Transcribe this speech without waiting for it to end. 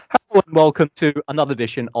and welcome to another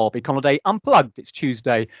edition of Econoday Unplugged. It's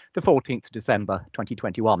Tuesday, the 14th of December,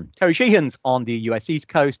 2021. Terry Sheehan's on the US East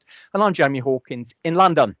Coast, and I'm Jeremy Hawkins in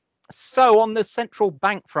London. So on the central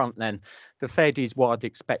bank front then, the Fed is widely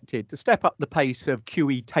expected to step up the pace of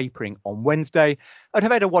QE tapering on Wednesday and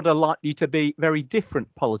ahead of what are likely to be very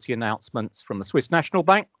different policy announcements from the Swiss National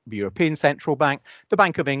Bank, the European Central Bank, the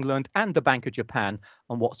Bank of England and the Bank of Japan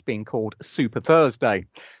on what's being called Super Thursday.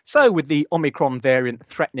 So with the Omicron variant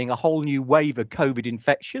threatening a whole new wave of COVID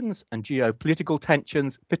infections and geopolitical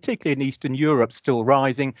tensions, particularly in Eastern Europe, still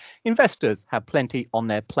rising, investors have plenty on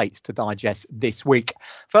their plates to digest this week.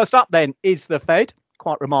 First up then is the Fed,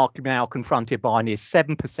 quite remarkably now confronted by a near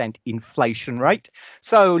 7% inflation rate.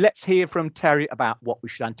 So let's hear from Terry about what we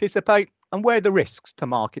should anticipate and where the risks to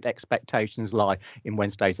market expectations lie in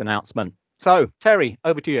Wednesday's announcement. So Terry,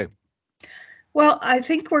 over to you. Well, I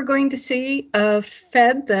think we're going to see a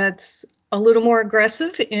Fed that's a little more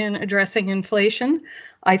aggressive in addressing inflation.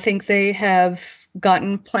 I think they have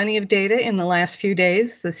gotten plenty of data in the last few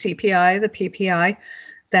days, the CPI, the PPI,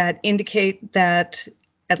 that indicate that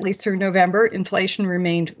at least through November, inflation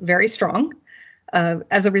remained very strong.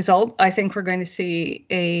 As a result, I think we're going to see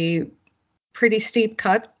a pretty steep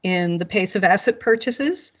cut in the pace of asset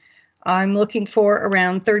purchases. I'm looking for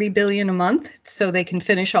around $30 billion a month so they can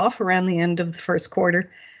finish off around the end of the first quarter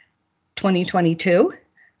 2022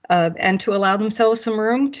 and to allow themselves some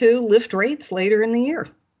room to lift rates later in the year.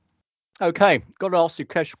 OK, got to ask you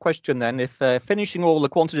a question then. If they're finishing all the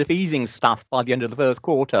quantitative easing stuff by the end of the first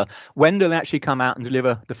quarter, when do they actually come out and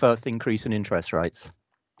deliver the first increase in interest rates?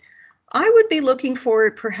 I would be looking for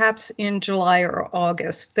it perhaps in July or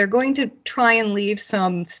August. They're going to try and leave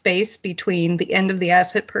some space between the end of the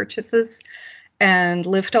asset purchases and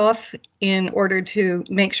liftoff in order to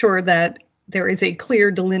make sure that there is a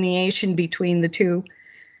clear delineation between the two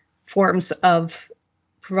forms of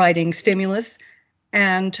providing stimulus.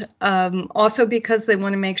 And also because they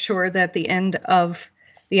want to make sure that the end of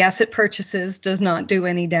the asset purchases does not do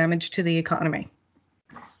any damage to the economy.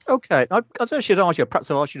 OK, I should ask you, perhaps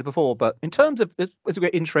I've asked you before, but in terms of as we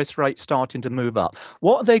get interest rates starting to move up,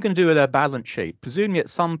 what are they going to do with their balance sheet? Presumably at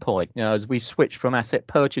some point, as we switch from asset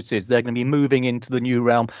purchases, they're going to be moving into the new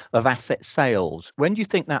realm of asset sales. When do you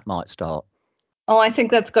think that might start? Oh, I think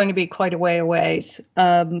that's going to be quite a way away.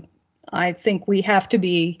 I think we have to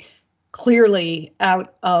be clearly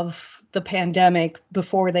out of the pandemic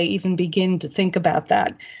before they even begin to think about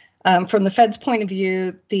that. From the Fed's point of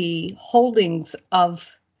view, the holdings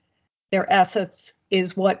of their assets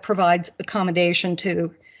is what provides accommodation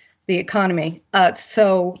to the economy.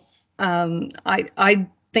 So I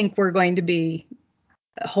think we're going to be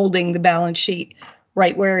holding the balance sheet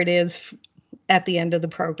right where it is at the end of the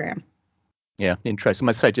program. Yeah, interesting.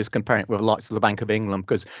 I say just comparing it with the likes of the Bank of England,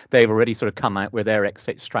 because they've already sort of come out with their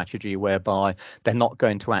exit strategy whereby they're not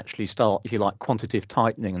going to actually start, if you like, quantitative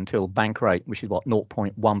tightening until bank rate, which is what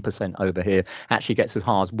 0.1% over here, actually gets as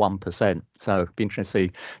high as 1%. So it'd be interesting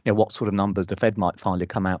to see what sort of numbers the Fed might finally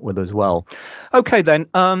come out with as well. OK, then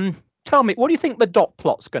tell me, what do you think the dot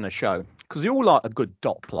plot's going to show? Because you all like a good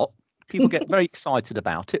dot plot. People get very excited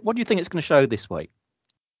about it. What do you think it's going to show this week?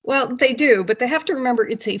 Well, they do, but they have to remember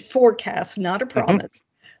it's a forecast, not a promise.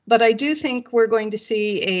 But I do think we're going to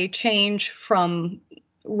see a change from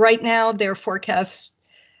right now. Their forecasts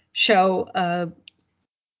show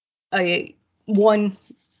a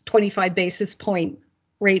 125 basis point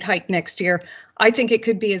rate hike next year. I think it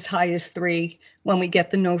could be as high as 3 when we get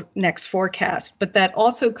the next forecast. But that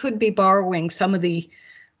also could be borrowing some of the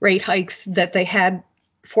rate hikes that they had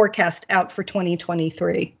forecast out for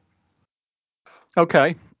 2023.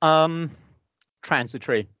 OK.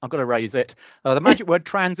 Transitory. I've got to raise it. The magic word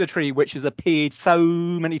transitory, which has appeared so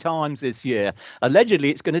many times this year. Allegedly,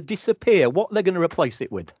 it's going to disappear. What are they going to replace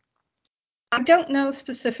it with? I don't know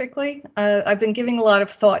specifically. I've been giving a lot of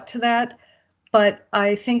thought to that, but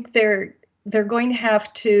I think they're going to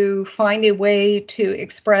have to find a way to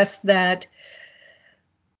express that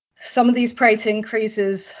some of these price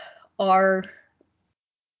increases are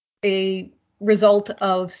a result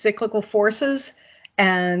of cyclical forces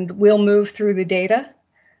and will move through the data,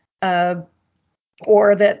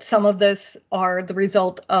 or that some of this are the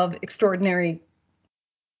result of extraordinary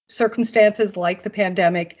circumstances like the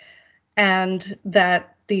pandemic, and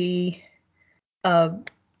that the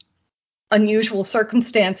unusual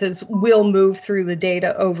circumstances will move through the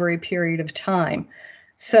data over a period of time.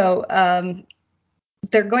 So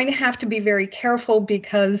they're going to have to be very careful,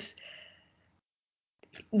 because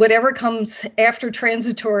whatever comes after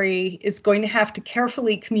transitory is going to have to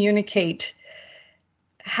carefully communicate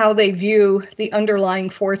how they view the underlying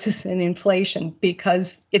forces in inflation,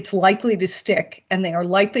 because it's likely to stick and they are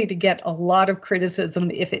likely to get a lot of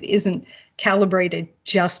criticism if it isn't calibrated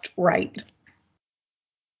just right.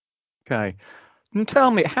 Okay. And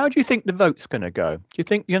tell me, how do you think the vote's going to go? Do you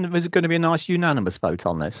think there's going to be a nice unanimous vote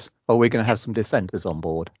on this? Or are we going to have some dissenters on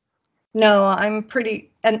board? No, I'm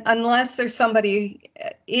pretty, and unless there's somebody,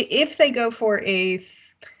 if they go for a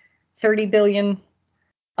 30 billion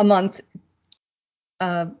a month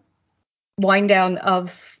wind down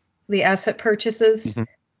of the asset purchases,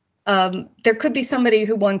 there could be somebody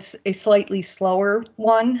who wants a slightly slower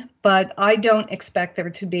one, but I don't expect there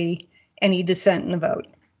to be any dissent in the vote.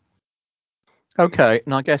 Okay,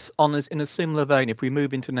 and I guess in a similar vein, if we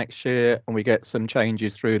move into next year and we get some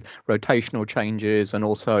changes through rotational changes and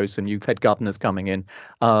also some new Fed governors coming in,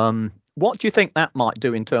 what do you think that might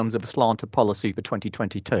do in terms of a slant of policy for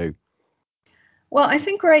 2022? Well, I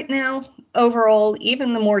think right now, overall,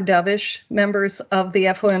 even the more dovish members of the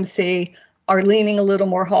FOMC are leaning a little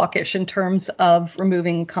more hawkish in terms of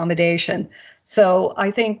removing accommodation. So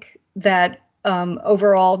I think that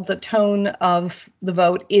overall, the tone of the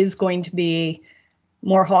vote is going to be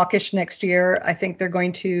more hawkish next year. I think they're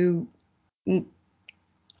going to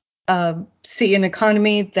see an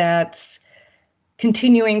economy that's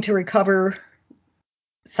continuing to recover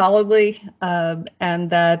solidly, and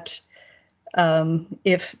that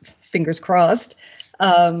if, fingers crossed,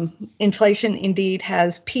 inflation indeed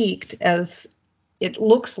has peaked, as it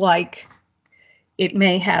looks like it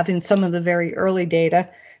may have in some of the very early data,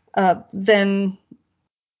 then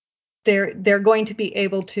they're going to be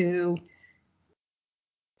able to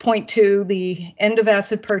point to the end of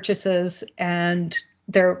asset purchases and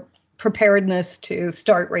their preparedness to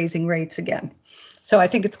start raising rates again. So I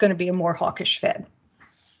think it's going to be a more hawkish Fed.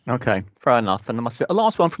 Okay, fair enough. And a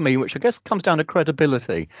last one from me, which I guess comes down to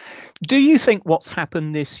credibility. Do you think what's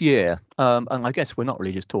happened this year, and I guess we're not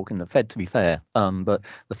really just talking the Fed, to be fair, but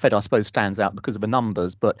the Fed, I suppose, stands out because of the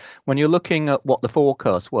numbers. But when you're looking at what the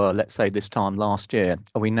forecasts were, let's say this time last year,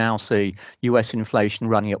 we now see US inflation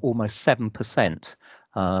running at almost 7%.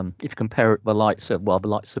 If you compare it to the likes of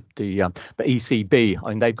the ECB, I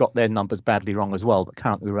mean, they've got their numbers badly wrong as well, but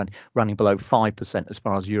currently running below 5% as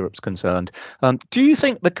far as Europe's concerned. Do you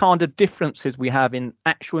think the kind of differences we have in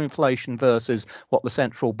actual inflation versus what the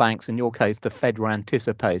central banks, in your case, the Fed, were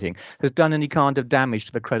anticipating, has done any kind of damage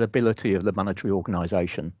to the credibility of the monetary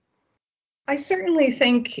organisation? I certainly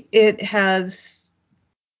think it has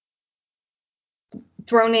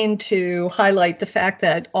thrown in to highlight the fact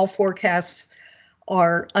that all forecasts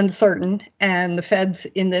are uncertain, and the Fed's,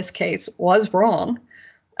 in this case, was wrong.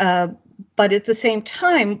 But at the same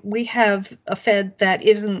time, we have a Fed that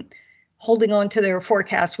isn't holding on to their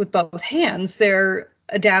forecast with both hands. They're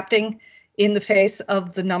adapting in the face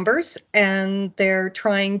of the numbers, and they're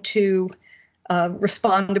trying to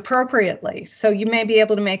respond appropriately. So you may be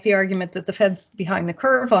able to make the argument that the Fed's behind the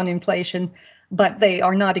curve on inflation, but they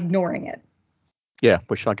are not ignoring it. Yeah,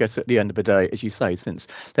 which I guess at the end of the day, as you say, since,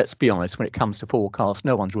 let's be honest, when it comes to forecasts,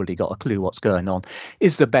 no one's really got a clue what's going on,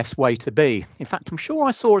 is the best way to be. In fact, I'm sure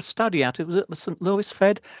I saw a study out, it was at the St. Louis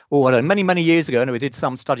Fed, or I don't know, many, many years ago, and we did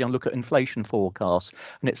some study on look at inflation forecasts,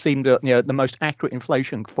 and it seemed that the most accurate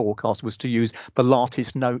inflation forecast was to use the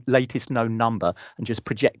latest known number and just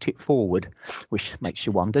project it forward, which makes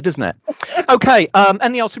you wonder, doesn't it? Okay,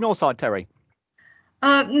 anything else from your side, Terry?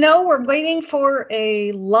 No, we're waiting for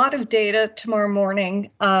a lot of data tomorrow morning.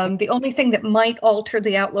 The only thing that might alter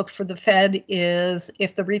the outlook for the Fed is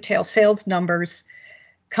if the retail sales numbers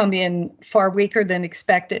come in far weaker than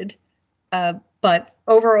expected. But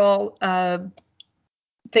overall,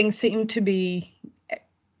 things seem to be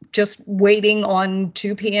just waiting on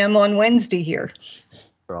 2 p.m. on Wednesday here.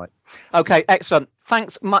 Right. Okay, excellent.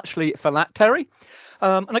 Thanks muchly for that, Terry.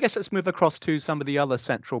 And I guess let's move across to some of the other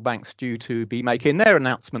central banks due to be making their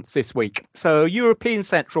announcements this week. So European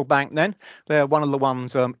Central Bank, then, they're one of the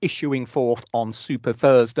ones issuing forth on Super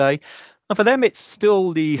Thursday. And for them, it's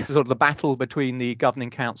still the sort of the battle between the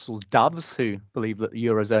governing council's doves, who believe that the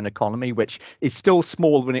Eurozone economy, which is still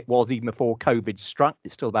smaller than it was even before COVID struck,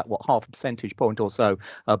 it's still about, half a percentage point or so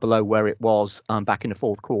below where it was back in the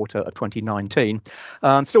fourth quarter of 2019.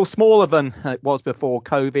 Still smaller than it was before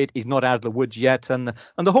COVID, is not out of the woods yet. And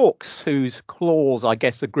the hawks, whose claws, I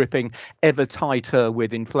guess, are gripping ever tighter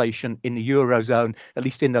with inflation in the Eurozone, at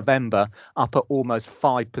least in November, up at almost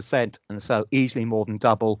 5%. And so easily more than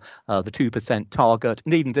double the 2% target,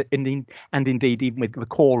 and indeed even with the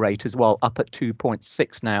core rate as well, up at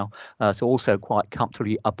 2.6 now, so also quite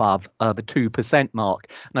comfortably above the 2% mark.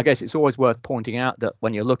 And I guess it's always worth pointing out that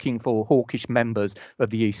when you're looking for hawkish members of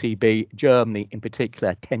the ECB, Germany in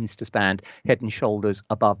particular tends to stand head and shoulders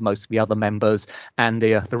above most of the other members, and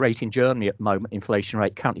the rate in Germany at the moment, inflation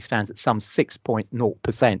rate, currently stands at some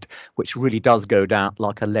 6.0%, which really does go down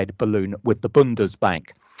like a lead balloon with the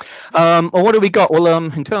Bundesbank. Well, what do we got? Well,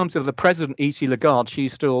 in terms of the president, E.C. Lagarde,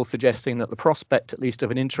 she's still suggesting that the prospect, at least, of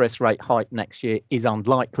an interest rate hike next year is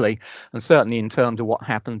unlikely. And certainly in terms of what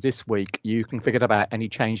happens this week, you can forget about any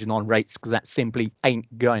changing on rates because that simply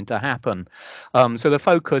ain't going to happen. So the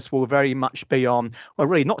focus will very much be on, well,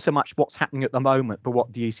 really not so much what's happening at the moment, but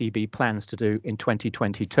what the ECB plans to do in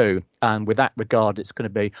 2022. And with that regard, it's going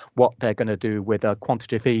to be what they're going to do with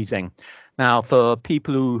quantitative easing. Now, for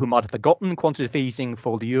people who might have forgotten, quantitative easing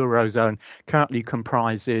for the Eurozone currently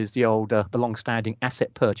comprises the long-standing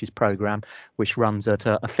asset purchase programme, which runs at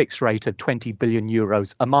a fixed rate of 20 billion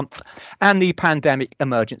euros a month, and the pandemic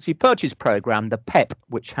emergency purchase programme, the PEP,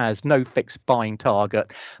 which has no fixed buying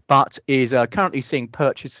target, but is currently seeing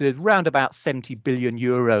purchases around about 70 billion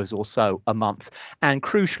euros or so a month. And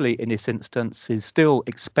crucially, in this instance, is still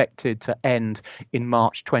expected to end in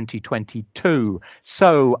March 2022.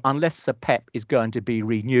 So unless the PEP is going to be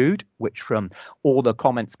renewed, which from all the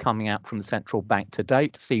comments coming out from the central bank to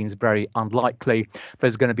date seems very unlikely,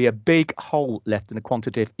 there's going to be a big hole left in the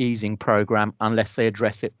quantitative easing program unless they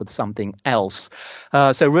address it with something else.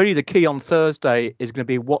 So really the key on Thursday is going to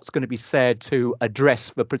be what's going to be said to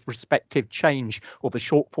address the prospective change, or the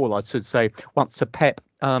shortfall, I should say, once the PEP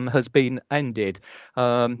has been ended.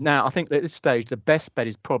 Now, I think at this stage, the best bet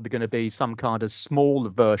is probably going to be some kind of small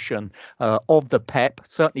version of the PEP,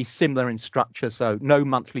 certainly similar in structure, so no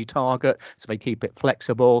monthly target, so they keep it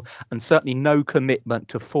flexible, and certainly no commitment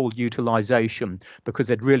to full utilisation, because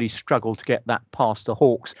they'd really struggle to get that past the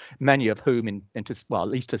hawks, many of whom, well, at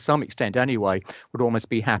least to some extent anyway, would almost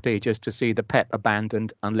be happy just to see the PEP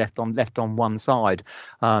abandoned and left on one side,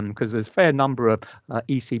 because there's a fair number of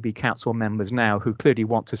ECB Council members now who clearly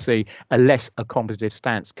want to see a less accommodative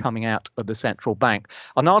stance coming out of the central bank.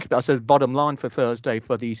 And ultimately, I suppose bottom line for Thursday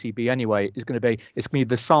for the ECB anyway is going to be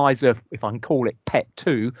the size of, if I can call it PEP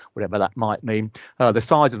 2, whatever that might mean, the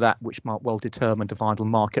size of that, which might well determine the final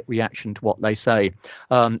market reaction to what they say.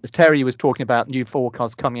 As Terry was talking about new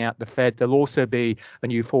forecasts coming out the Fed, there'll also be a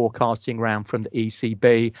new forecasting round from the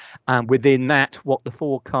ECB, and within that, what the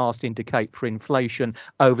forecasts indicate for inflation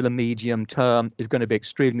over the medium term is going to be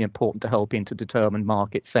extremely important to helping to determine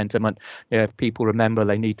market sentiment. If people remember,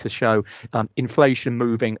 they need to show inflation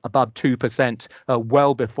moving above 2%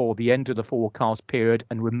 well before the end of the forecast period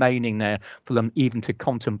and remaining there for them even to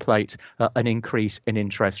contemplate an increase in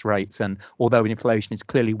interest rates. And although inflation is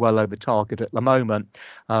clearly well over target at the moment,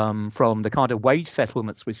 from the kind of wage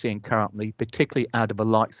settlements we're seeing currently, particularly out of the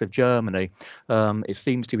likes of Germany, it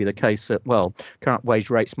seems to be the case that, well, current wage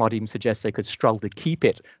rates might even suggest they could struggle to keep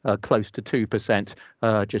it close to 2%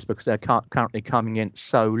 just because they're currently coming in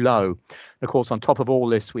so low. Of course, on top of all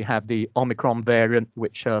this, we have the Omicron variant,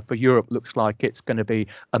 which for Europe looks like it's going to be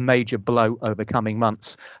a major blow over coming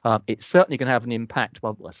months. It's certainly going to have an impact.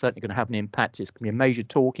 Well, certainly going to have an impact. It's going to be a major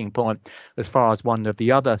talking point as far as one of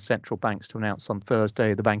the other central banks to announce on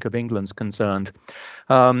Thursday, the Bank of England's concerned.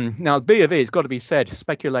 Now, B of E, it's got to be said,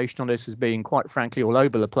 speculation on this has been, quite frankly, all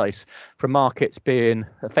over the place, from markets being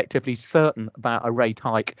effectively certain about a rate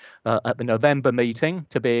hike at the November meeting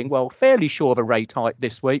to being, well, fairly sure of a rate hike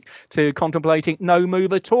this week to contemplating no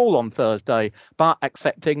move at all on Thursday, but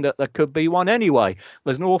accepting that there could be one anyway.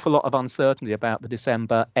 There's an awful lot of uncertainty about the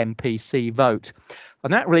December MPC vote.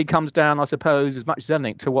 And that really comes down, I suppose, as much as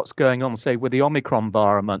anything to what's going on, say, with the Omicron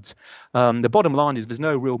environment. The bottom line is there's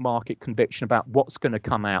no real market conviction about what's going to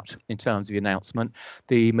come out in terms of the announcement.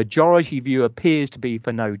 The majority view appears to be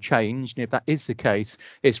for no change. And if that is the case,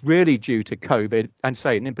 it's really due to COVID and,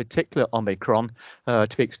 say, and in particular Omicron, to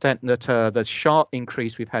the extent that the sharp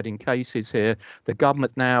increase we've had in cases here. The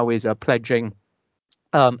government now is pledging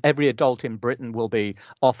every adult in Britain will be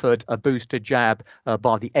offered a booster jab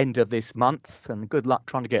by the end of this month, and good luck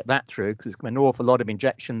trying to get that through because there's an awful lot of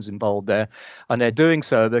injections involved there, and they're doing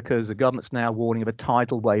so because the government's now warning of a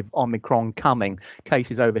tidal wave of Omicron coming.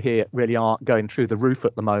 Cases over here really are going through the roof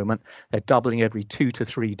at the moment. They're doubling every 2 to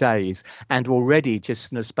 3 days, and already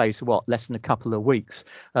just in a space of less than a couple of weeks,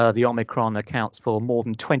 the Omicron accounts for more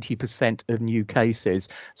than 20% of new cases,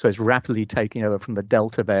 so it's rapidly taking over from the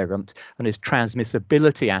Delta variant, and its transmissibility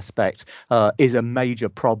predictability aspect is a major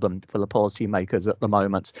problem for the policymakers at the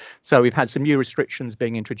moment. So we've had some new restrictions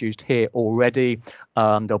being introduced here already.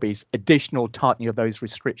 There'll be additional tightening of those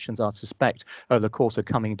restrictions, I suspect, over the course of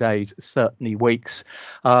coming days, certainly weeks.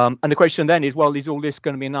 And the question then is, well, is all this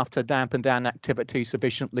going to be enough to dampen down activity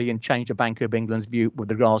sufficiently and change the Bank of England's view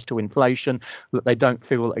with regards to inflation, that they don't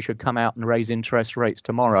feel that they should come out and raise interest rates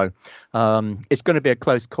tomorrow? It's going to be a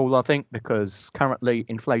close call, I think, because currently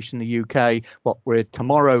inflation in the UK,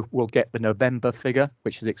 tomorrow we'll get the November figure,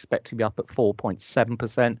 which is expected to be up at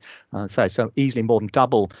 4.7%. So easily more than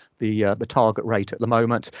double the target rate at the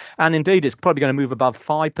moment. And indeed, it's probably going to move above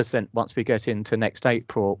 5% once we get into next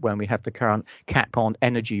April, when we have the current cap on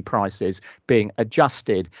energy prices being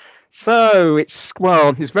adjusted. So it's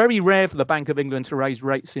very rare for the Bank of England to raise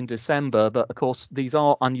rates in December, but of course these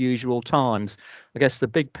are unusual times. I guess the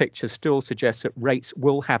big picture still suggests that rates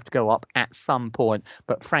will have to go up at some point,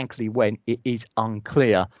 but frankly when, it is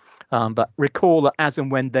unclear. But recall that as and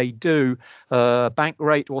when they do, bank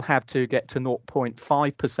rate will have to get to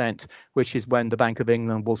 0.5%, which is when the Bank of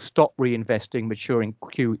England will stop reinvesting maturing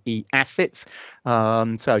QE assets.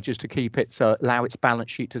 So just to keep it, allow its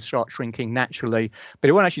balance sheet to start shrinking naturally, but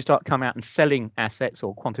it won't actually start coming out and selling assets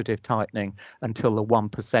or quantitative tightening until the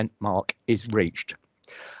 1% mark is reached.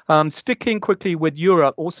 Sticking quickly with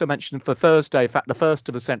Europe, also mentioned for Thursday, in fact, the first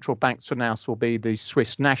of the central banks to announce will be the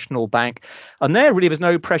Swiss National Bank. And there really was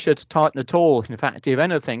no pressure to tighten at all. In fact, if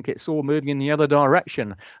anything, it's all moving in the other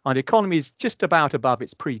direction. And the economy is just about above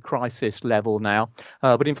its pre-crisis level now.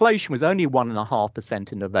 But inflation was only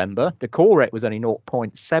 1.5% in November. The core rate was only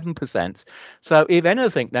 0.7%. So if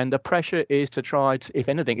anything, then the pressure is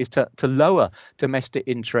to lower domestic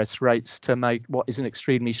interest rates to make what is an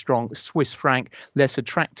extremely strong Swiss franc less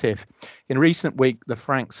attractive. In recent week, the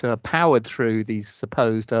franc's powered through these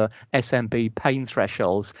supposed SMB pain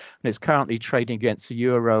thresholds, and it's currently trading against the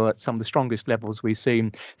euro at some of the strongest levels we've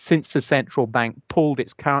seen since the central bank pulled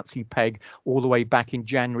its currency peg all the way back in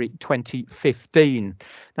January 2015.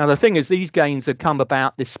 Now, the thing is, these gains have come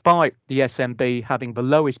about despite the SMB having the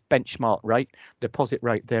lowest benchmark rate. Deposit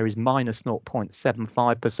rate there is minus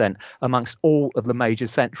 0.75% amongst all of the major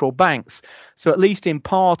central banks. So at least in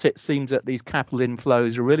part, it seems that these capital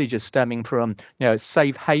inflows are really just stemming from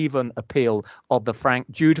safe haven appeal of the franc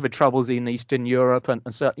due to the troubles in Eastern Europe and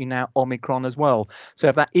certainly now Omicron as well. So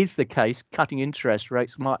if that is the case, cutting interest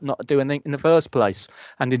rates might not do anything in the first place.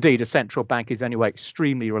 And indeed, a central bank is anyway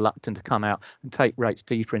extremely reluctant to come out and take rates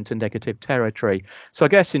deeper into negative territory. So I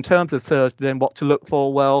guess in terms of Thursday, then what to look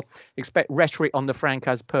for? Well, expect rhetoric on the franc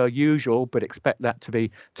as per usual, but expect that to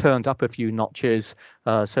be turned up a few notches.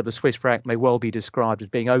 So the Swiss franc may well be described as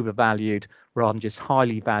being overvalued rather than just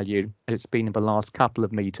highly valued. It's been in the last couple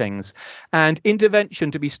of meetings, and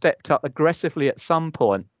intervention to be stepped up aggressively at some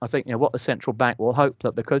point. I think what the central bank will hope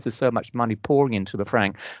that because there's so much money pouring into the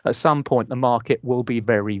franc, at some point the market will be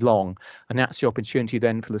very long, and that's the opportunity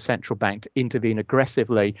then for the central bank to intervene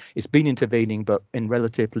aggressively. It's been intervening, but in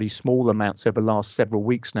relatively small amounts over the last several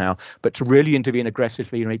weeks now. But to really intervene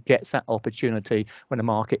aggressively, it gets that opportunity when the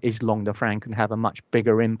market is long the franc and have a much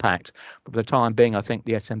bigger impact. But for the time being, I think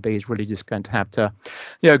the SNB is really just going to have to,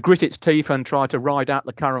 grit its teeth and try to ride out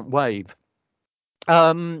the current wave.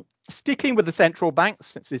 Sticking with the central banks,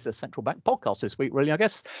 since this is a central bank podcast this week, really, I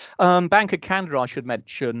guess. Bank of Canada, I should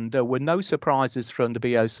mention, there were no surprises from the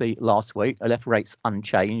BOC last week. They left rates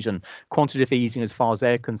unchanged, and quantitative easing, as far as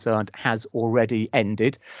they're concerned, has already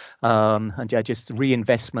ended. Just the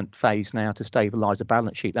reinvestment phase now to stabilise the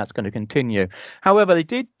balance sheet, that's going to continue. However, they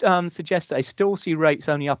did suggest that they still see rates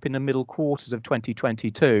only up in the middle quarters of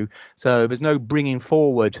 2022. So there's no bringing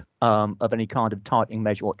forward of any kind of tightening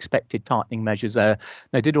measure or expected tightening measures there.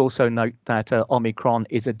 They did also note that Omicron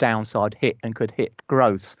is a downside hit and could hit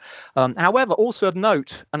growth. However, also of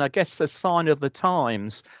note, and I guess a sign of the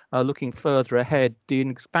times, looking further ahead,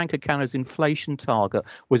 the Bank of Canada's inflation target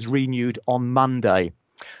was renewed on Monday.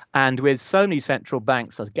 And with so many central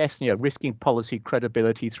banks, I guess, risking policy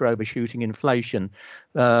credibility through overshooting inflation,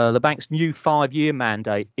 the bank's new 5-year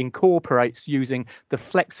mandate incorporates using the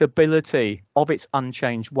flexibility of its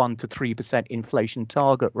unchanged 1% to 3% inflation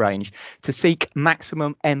target range to seek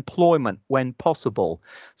maximum employment when possible.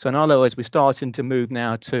 So in other words, we're starting to move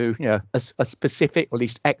now to a specific, or at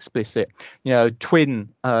least explicit,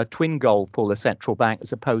 twin goal for the central bank,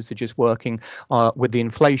 as opposed to just working with the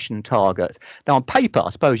inflation target. Now, on paper,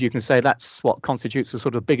 suppose you can say that's what constitutes the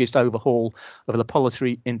sort of biggest overhaul of the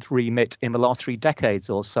policy remit in the last 3 decades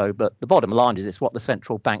or so. But the bottom line is it's what the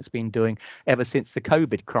central bank's been doing ever since the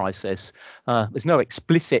COVID crisis. There's no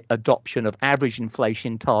explicit adoption of average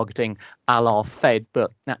inflation targeting a la Fed,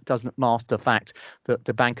 but that doesn't mask the fact that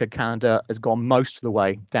the Bank of Canada has gone most of the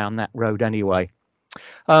way down that road anyway.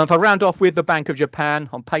 If I round off with the Bank of Japan,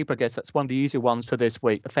 on paper, I guess that's one of the easier ones for this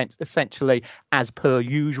week. Essentially, as per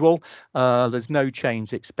usual, there's no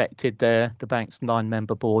change expected there. The bank's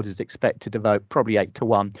 9-member board is expected to vote probably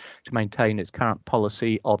 8-1 to maintain its current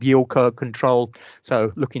policy of yield curve control.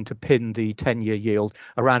 So looking to pin the 10-year yield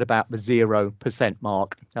around about the 0%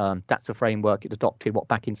 mark. That's a framework it adopted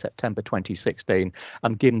back in September 2016.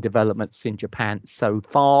 Given developments in Japan so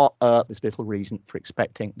far, there's little reason for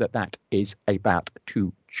expecting that is about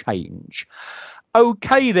to change.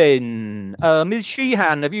 Okay then, Ms.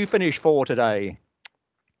 Sheehan, have you finished for today?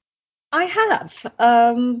 I have.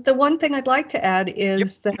 The one thing I'd like to add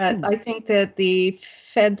is that I think that the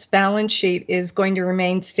Fed's balance sheet is going to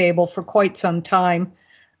remain stable for quite some time,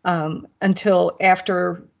 until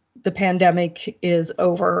after the pandemic is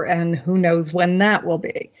over, and who knows when that will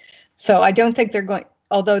be. So I don't think they're going,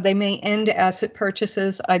 although they may end asset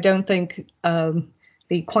purchases, I don't think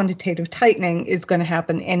the quantitative tightening is going to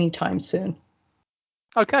happen anytime soon.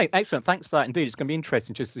 Okay, excellent. Thanks for that. Indeed, it's going to be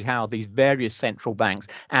interesting to see how these various central banks,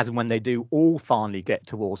 as and when they do all finally get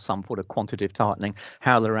towards some sort of quantitative tightening,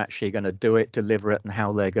 how they're actually going to do it, deliver it, and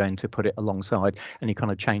how they're going to put it alongside any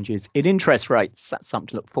kind of changes in interest rates. That's something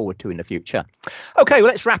to look forward to in the future. Okay,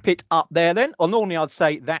 well, let's wrap it up there then. Well, normally I'd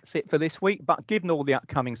say that's it for this week, but given all the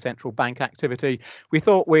upcoming central bank activity, we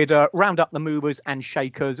thought we'd round up the movers and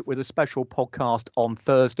shakers with a special podcast on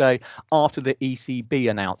Thursday after the ECB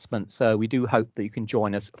announcement. So we do hope that you can join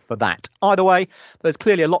us for that. Either way, there's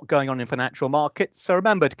clearly a lot going on in financial markets, so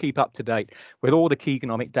remember to keep up to date with all the key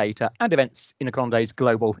economic data and events in Grande's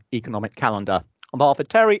global economic calendar. On behalf of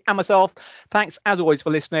Terry and myself, thanks as always for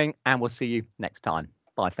listening, and we'll see you next time.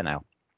 Bye for now.